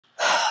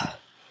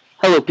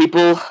Hello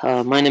people,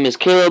 my name is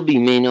Caleb,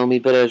 you may know me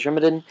better as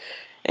Remiden,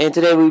 and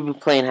today we'll be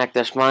playing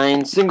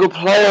Hack-Mine single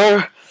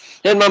player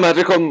in my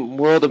magical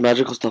world of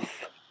magical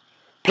stuff.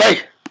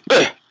 Play!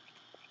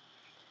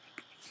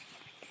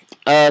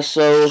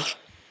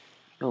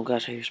 Oh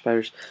gosh, I hear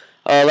spiders.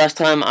 Last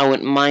time I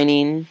went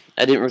mining,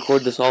 I didn't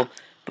record this all,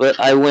 but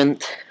I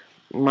went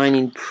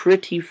mining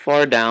pretty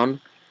far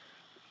down.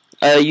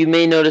 You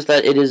may notice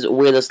that it is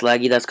way less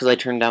laggy, that's because I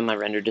turned down my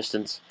render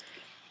distance.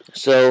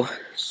 So,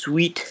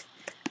 sweet.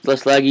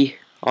 Less laggy,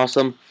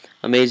 awesome,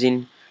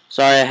 amazing.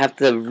 Sorry, I have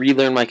to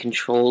relearn my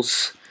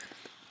controls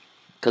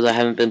because I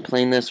haven't been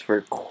playing this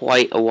for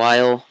quite a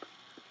while.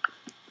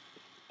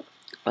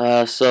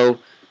 So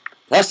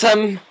last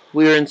time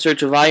we were in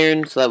search of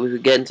iron so that we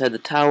could get inside the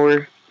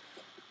tower.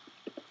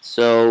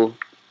 So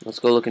let's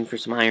go looking for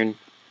some iron.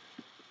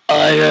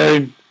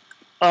 Iron,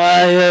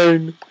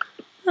 iron,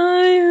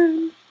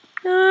 iron,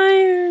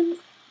 iron,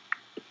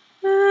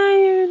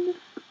 iron,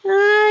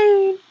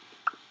 iron.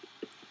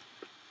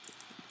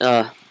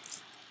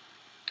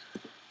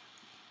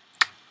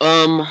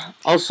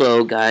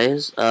 Also,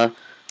 guys, I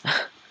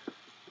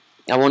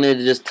wanted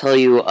to just tell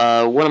you,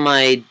 one of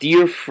my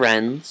dear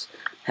friends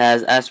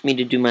has asked me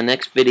to do my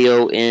next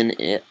video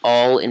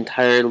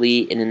entirely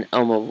in an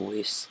Elmo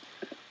voice.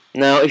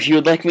 Now, if you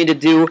would like me to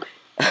do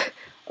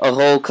a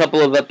whole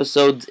couple of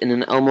episodes in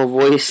an Elmo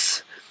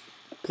voice,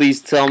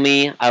 please tell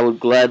me. I would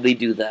gladly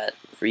do that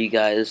for you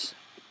guys.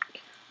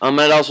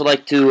 I'd also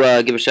like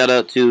to give a shout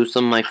out to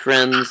some of my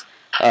friends,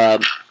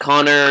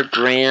 Connor,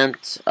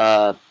 Grant,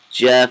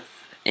 Jeff,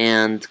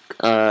 and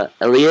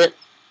Elliot.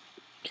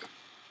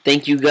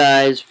 Thank you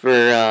guys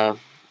for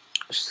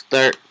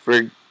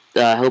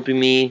helping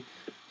me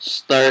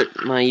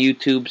start my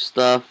YouTube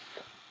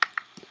stuff.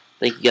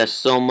 Thank you guys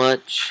so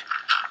much.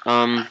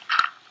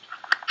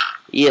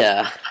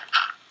 Yeah.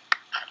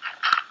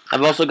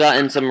 I've also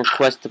gotten some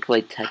requests to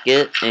play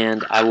Tekkit,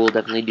 and I will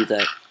definitely do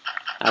that.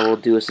 I will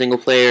do a single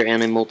player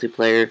and a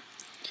multiplayer.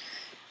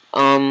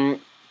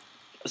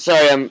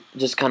 Sorry, I'm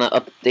just kind of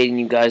updating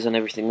you guys on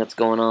everything that's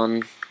going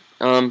on.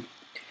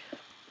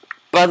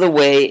 By the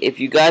way, if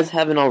you guys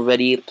haven't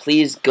already,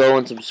 please go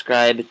and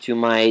subscribe to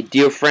my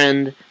dear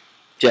friend,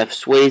 Jeff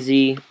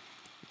Swayze.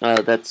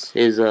 That's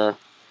his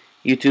YouTube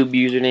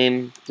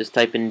username. Just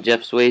type in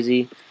Jeff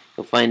Swayze.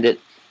 You'll find it.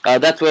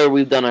 That's where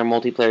we've done our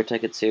multiplayer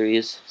Tekkit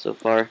series so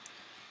far.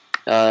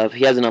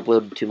 He hasn't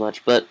uploaded too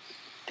much, but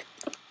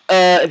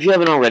if you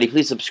haven't already,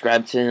 please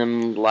subscribe to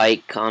him,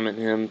 like, comment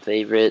him,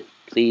 favorite.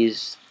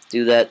 Please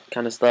do that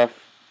kind of stuff.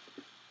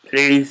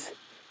 Please.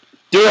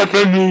 Do it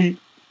for me!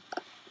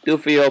 Do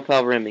it for your old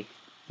pal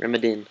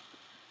Remiden.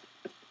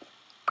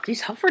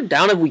 Jeez, how far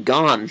down have we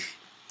gone?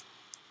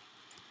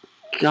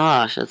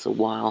 Gosh, that's a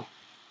while.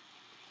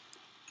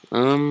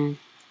 Beep.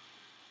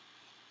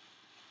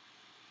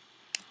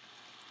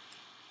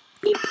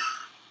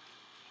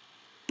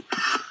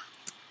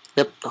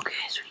 Yep, okay,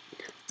 sweet.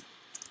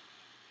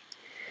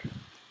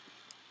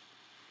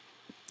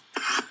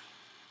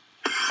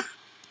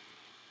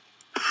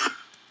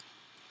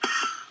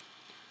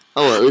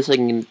 Oh, well, at least I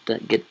can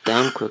get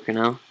down quicker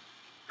now.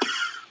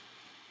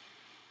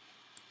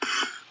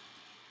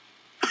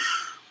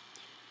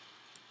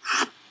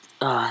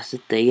 Is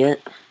it day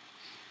yet?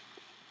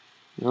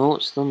 No,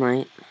 it's still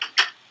night.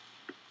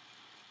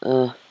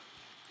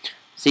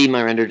 See,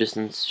 my render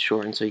distance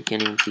shortened so you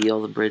can't even see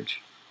all the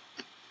bridge.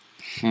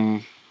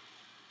 Oh,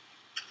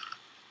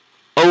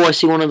 I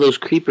see one of those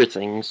creeper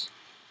things.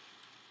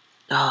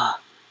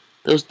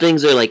 Those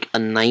things are like a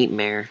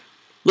nightmare.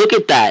 Look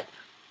at that!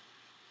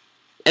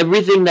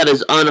 Everything that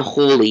is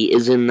unholy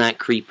is in that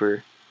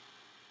creeper.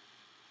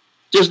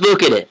 Just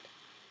look at it.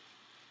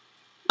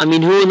 I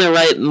mean, who in their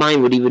right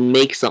mind would even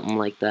make something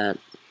like that?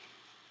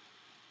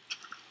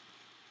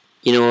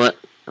 You know what?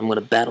 I'm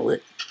gonna battle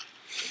it.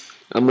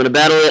 I'm gonna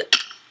battle it.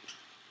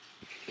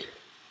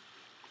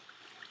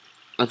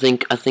 I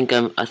think I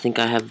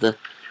have the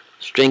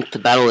strength to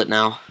battle it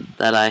now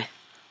that I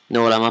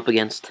know what I'm up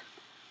against.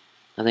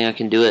 I think I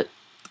can do it.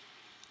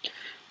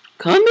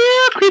 Come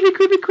here, creepy,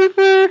 creepy,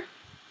 creeper.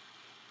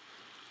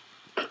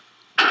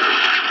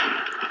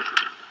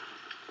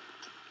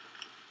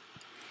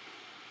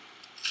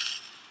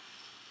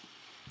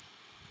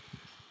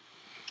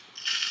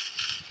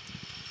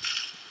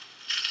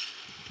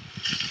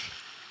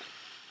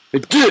 I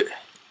did it!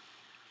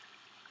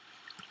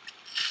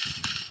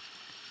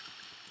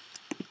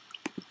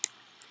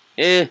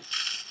 Yeah.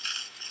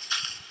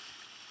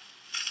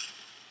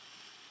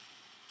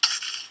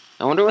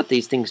 I wonder what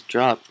these things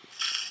drop.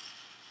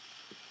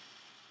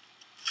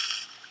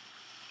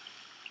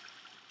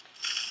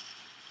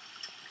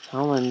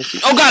 How am I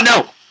missing? Oh god,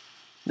 no!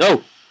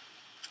 No!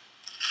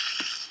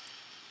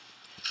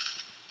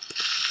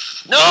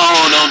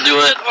 No, don't do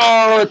it!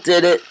 Oh, it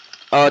did it!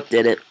 Oh, it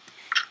did it.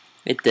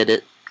 It did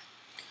it.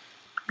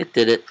 It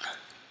did it.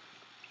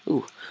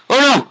 Ooh. Oh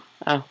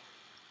no! Ow.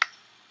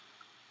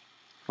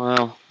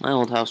 Wow, my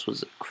old house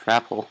was a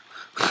crap hole.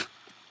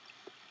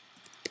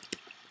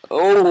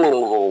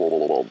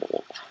 Oh.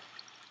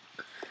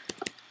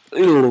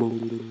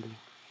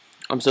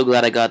 I'm so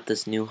glad I got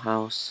this new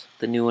house.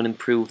 The new and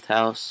improved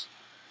house.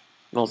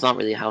 Well, it's not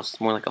really a house, it's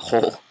more like a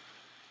hole.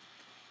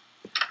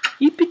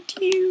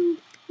 Yippee-doo!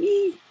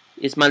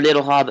 It's my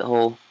little hobbit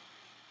hole.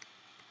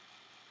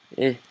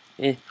 How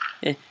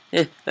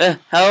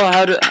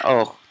do...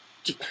 Oh.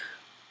 Gee.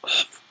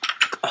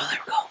 Oh, there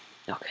we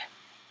go. Okay.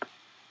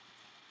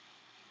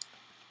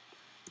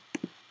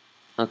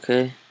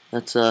 Okay,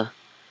 that's,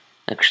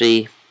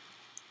 actually...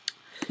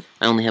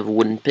 I only have a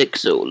wooden pick,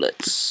 so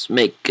let's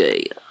make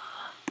a...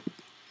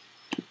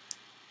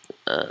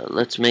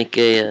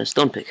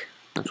 stone pick.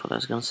 That's what I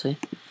was gonna say.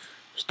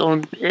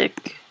 Stone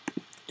pick.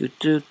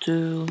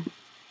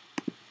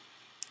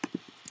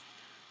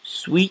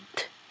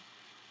 Sweet.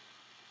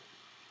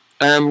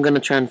 I'm gonna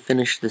try and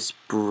finish this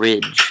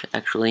bridge,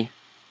 actually.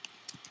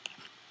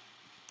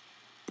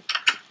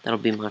 That'll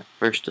be my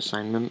first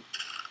assignment.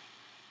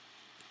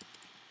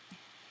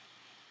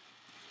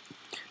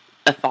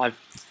 F5.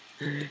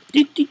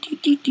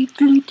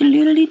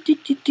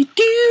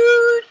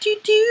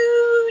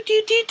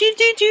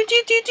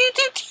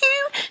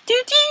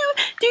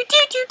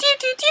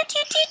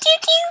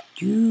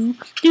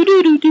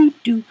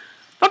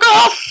 Fuck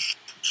off!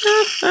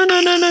 No no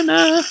no no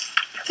no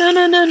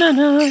no no no no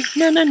no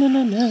no no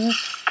no no.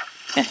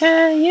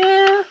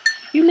 Yeah,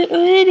 you little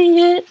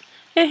idiot.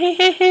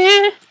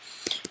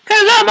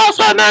 Cause I'm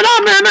also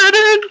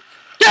Remiden.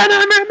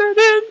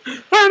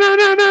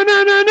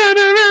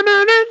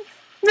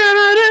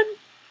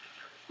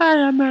 I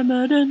am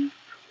Remiden.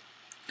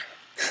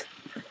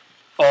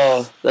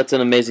 Oh, that's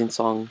an amazing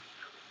song.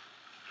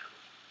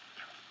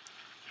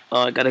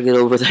 Oh, I gotta get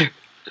over there.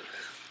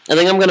 I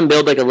think I'm gonna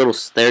build like a little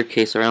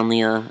staircase around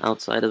the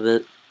outside of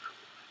it.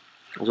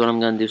 That's what I'm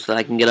gonna do so that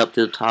I can get up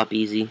to the top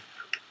easy.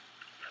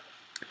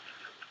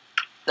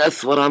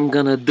 That's what I'm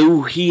gonna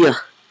do here.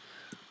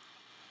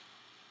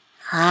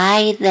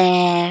 Hi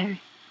there.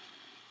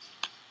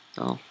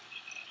 Oh.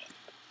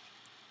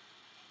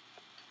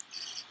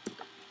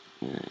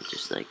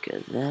 Just like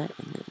that,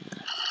 and then.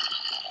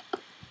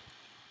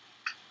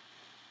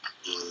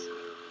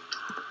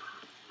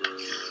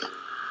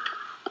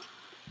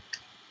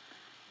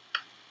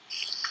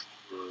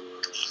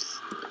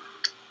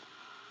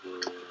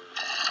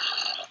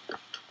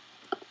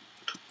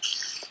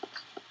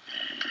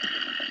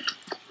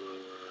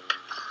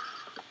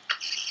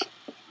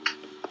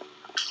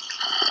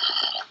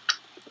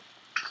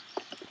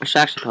 I should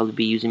actually probably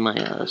be using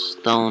my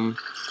stone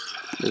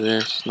for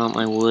this, not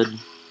my wood.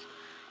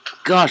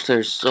 Gosh,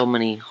 there's so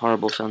many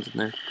horrible sounds in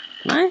there.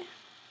 Can I?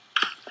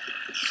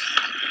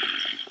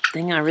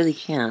 Dang, I really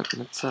can't.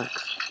 That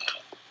sucks.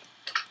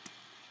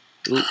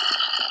 Oop.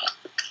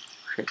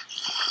 Shit.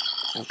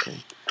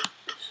 Okay.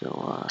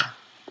 So,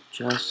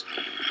 just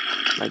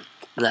like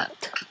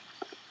that.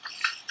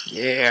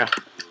 Yeah.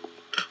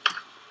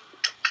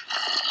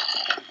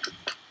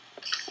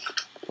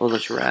 Oh,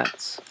 there's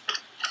rats.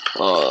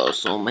 Oh,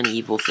 so many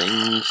evil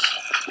things.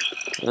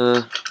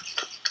 Whoa,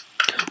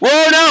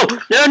 no!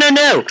 No, no,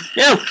 no!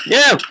 No,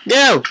 no,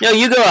 no! No,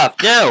 you go off!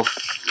 No!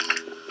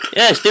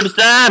 Yeah, stupid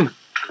slime!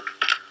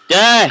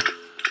 Die!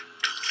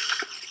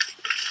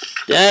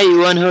 Die,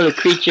 you unholy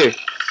creature!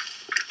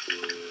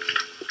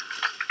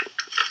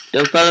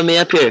 Don't follow me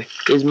up here.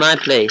 This is my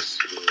place.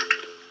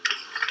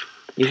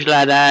 You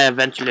shall die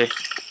eventually.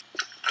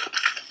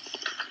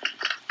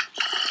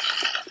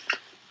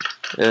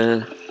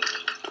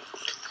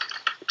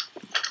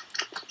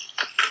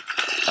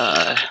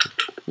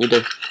 Need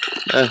to,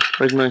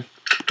 where's my,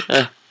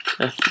 there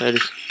it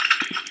is.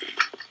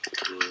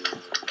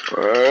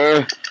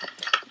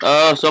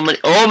 Oh, so many,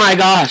 oh my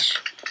gosh!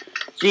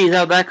 Jeez,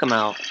 how'd that come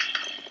out?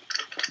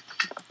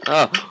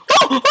 Oh,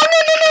 no,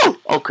 no, no!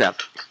 Oh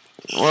crap.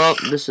 Well,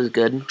 this is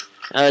good.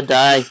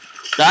 Die.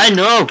 Die,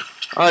 no!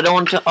 Oh, I don't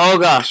want to, oh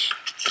gosh.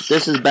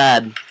 This is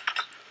bad.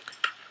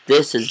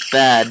 This is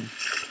bad.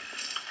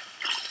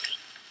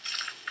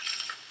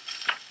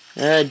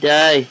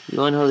 Die,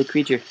 you unholy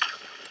creature.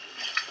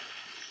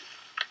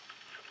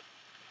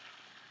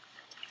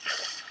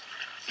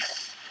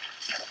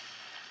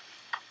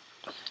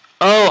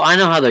 Oh, I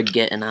know how they're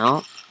getting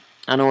out.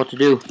 I know what to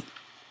do.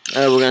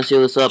 We're gonna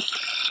seal this up.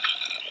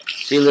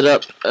 Seal it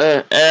up.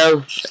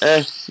 No.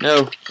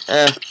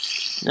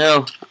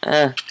 No.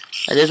 I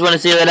just want to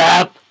seal it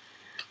up.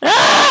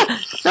 Ah!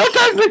 Don't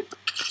touch me!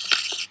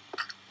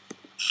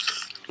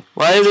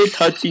 Why are they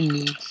touching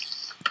me?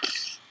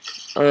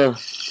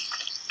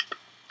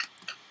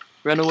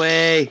 Run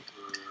away!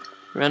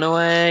 Run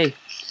away!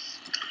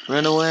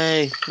 Run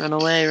away! Run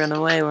away! Run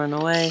away! Run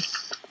away!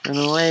 Run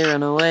away!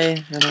 Run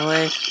away! Run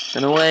away!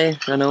 Run away!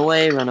 Run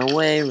away! Run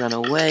away! Run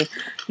away!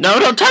 No!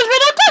 Don't touch me!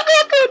 Don't touch me!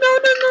 No!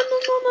 No! No!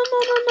 No! No! No!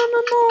 No! No! No!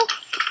 No!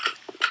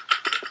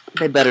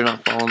 They better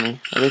not follow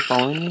me. Are they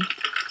following me?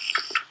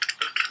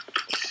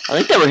 I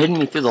think they were hitting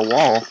me through the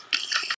wall.